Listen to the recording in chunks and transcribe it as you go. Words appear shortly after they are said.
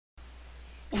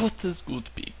What is good,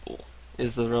 people?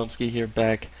 Is the Rumsky here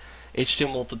back?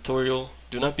 HTML tutorial.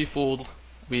 Do not be fooled.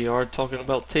 We are talking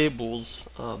about tables,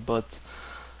 but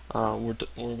we're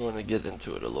going to get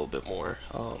into it a little bit more.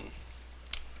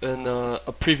 In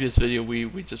a previous video,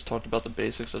 we just talked about the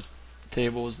basics of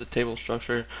tables, the table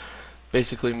structure,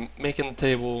 basically making the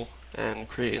table and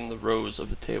creating the rows of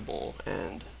the table,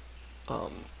 and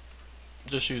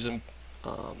just using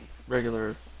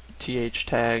regular th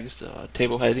tags,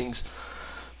 table headings.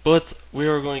 But we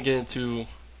are going to get into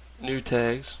new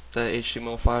tags that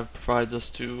HTML5 provides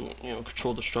us to,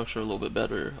 control the structure a little bit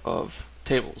better of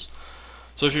tables.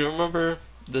 So if you remember,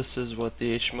 this is what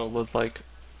the HTML looked like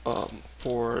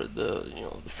for the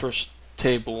the first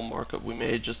table markup we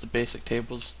made, just the basic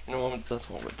tables. That's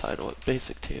what we'll title it,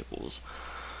 basic tables.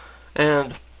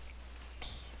 And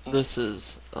this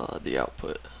is the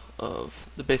output of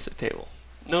the basic table.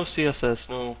 No CSS,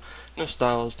 no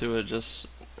styles to it, just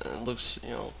it looks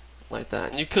like that.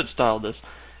 And you could style this.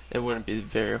 It wouldn't be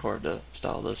very hard to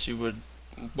style this. You would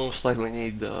most likely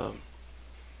need the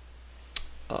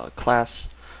class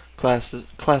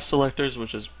selectors,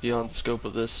 which is beyond the scope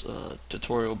of this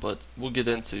tutorial, but we'll get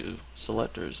into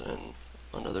selectors in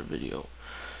another video.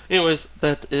 Anyways,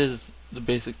 that is the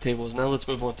basic tables. Now let's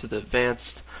move on to the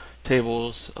advanced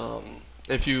tables.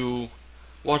 If you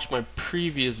watch my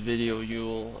previous video,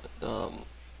 you'll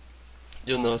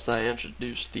notice that I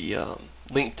introduced the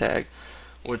link tag,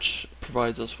 which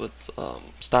provides us with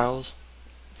styles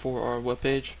for our web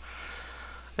page.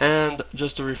 And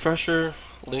just a refresher,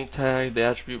 link tag, the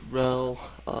attribute rel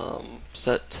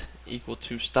set equal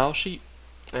to style sheet,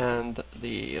 and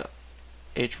the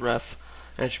href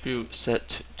attribute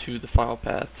set to the file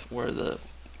path where the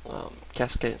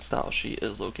cascade style sheet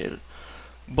is located.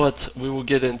 But we will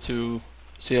get into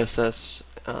CSS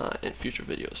in future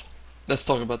videos. Let's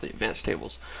talk about the advanced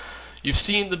tables. You've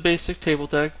seen the basic table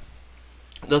tag,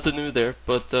 nothing new there,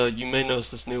 but you may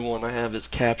notice this new one I have is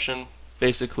caption.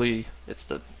 Basically, it's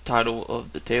the title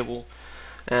of the table,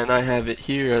 and I have it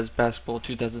here as basketball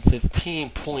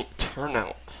 2015 point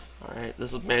turnout. Alright,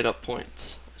 this is made up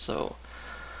points. So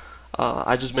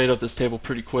I just made up this table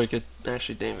pretty quick. It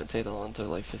actually didn't even take that long, until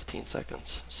like 15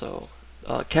 seconds. So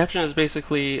caption is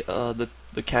basically the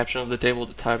caption of the table,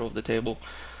 the title of the table.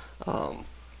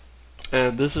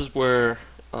 And this is where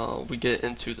we get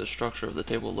into the structure of the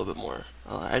table a little bit more.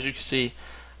 As you can see,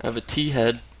 I have a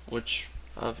thead, which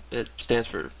it stands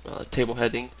for table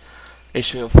heading.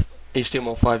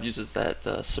 HTML5 uses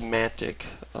that semantic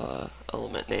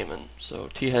element naming. So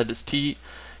thead is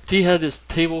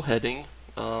table heading,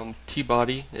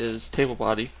 tbody is table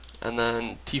body, and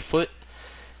then tfoot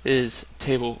is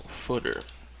table footer.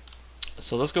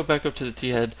 So let's go back up to the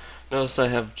thead. Notice I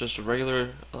have just a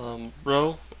regular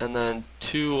row and then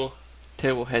two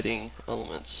table heading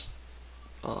elements,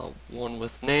 one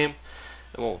with name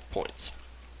and one with points.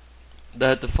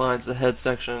 That defines the head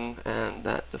section, and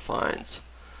that defines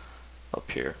up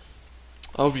here.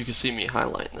 I hope you can see me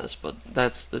highlighting this, but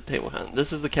that's the table heading.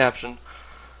 This is the caption.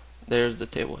 There's the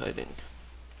table heading.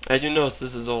 And you notice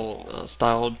this is all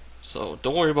styled, so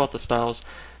don't worry about the styles.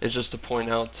 It's just to point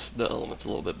out the elements a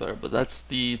little bit better. But that's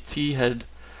the thead.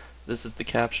 This is the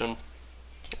caption.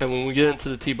 And when we get into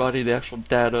the tbody, the actual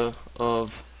data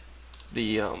of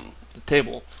the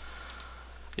table,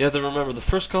 you have to remember the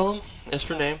first column is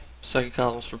for name, second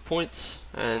column is for points,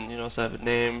 and you notice I have a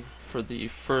name for the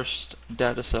first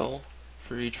data cell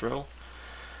for each row,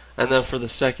 and then for the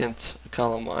second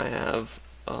column I have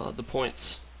the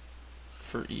points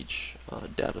for each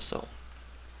data cell.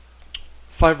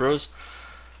 5 rows,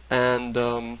 and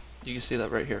you can see that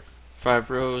right here. 5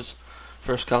 rows.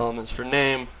 First column is for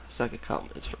name, second column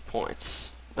is for points.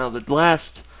 Now the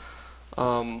last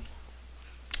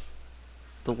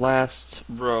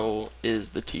row is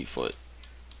the tfoot,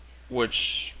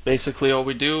 which basically all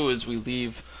we do is we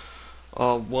leave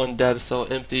one data cell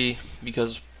empty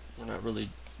because we're not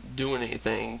really doing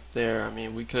anything there. I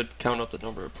mean, we could count up the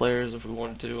number of players if we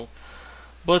wanted to,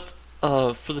 but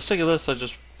for the sake of this, I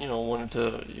just wanted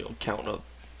to count up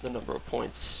the number of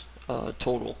points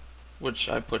total, which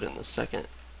I put in the second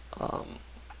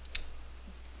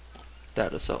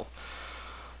data cell.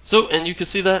 So, and you can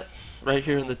see that right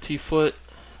here in the tfoot.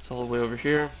 It's all the way over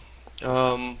here.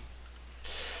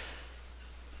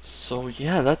 So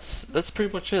yeah, that's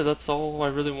pretty much it. That's all I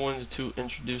really wanted to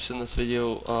introduce in this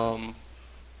video.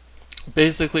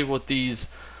 Basically, what these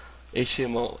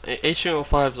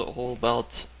HTML5 is all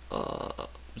about,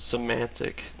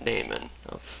 semantic naming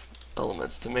of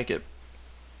elements to make it,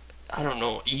 I don't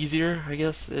know, easier. I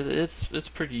guess it's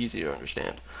pretty easy to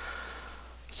understand.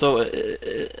 So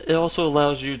it also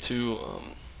allows you to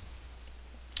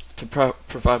to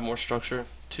provide more structure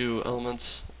to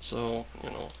elements. So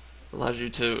allows you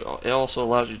to. It also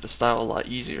allows you to style a lot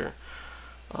easier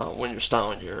when you're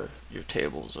styling your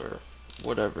tables or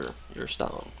whatever you're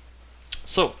styling.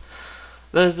 So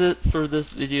that is it for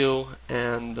this video,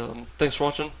 and thanks for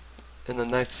watching. In the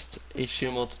next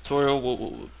HTML tutorial, what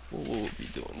will we be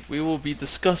doing? We will be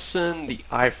discussing the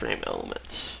iframe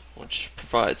element, which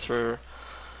provides for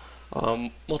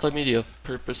multimedia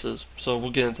purposes. So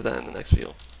we'll get into that in the next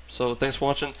video. So thanks for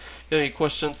watching. If you have any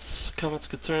questions, comments,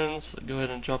 concerns, go ahead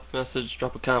and drop a message,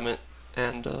 drop a comment,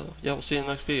 and yeah, we'll see you in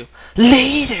the next video.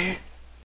 Later!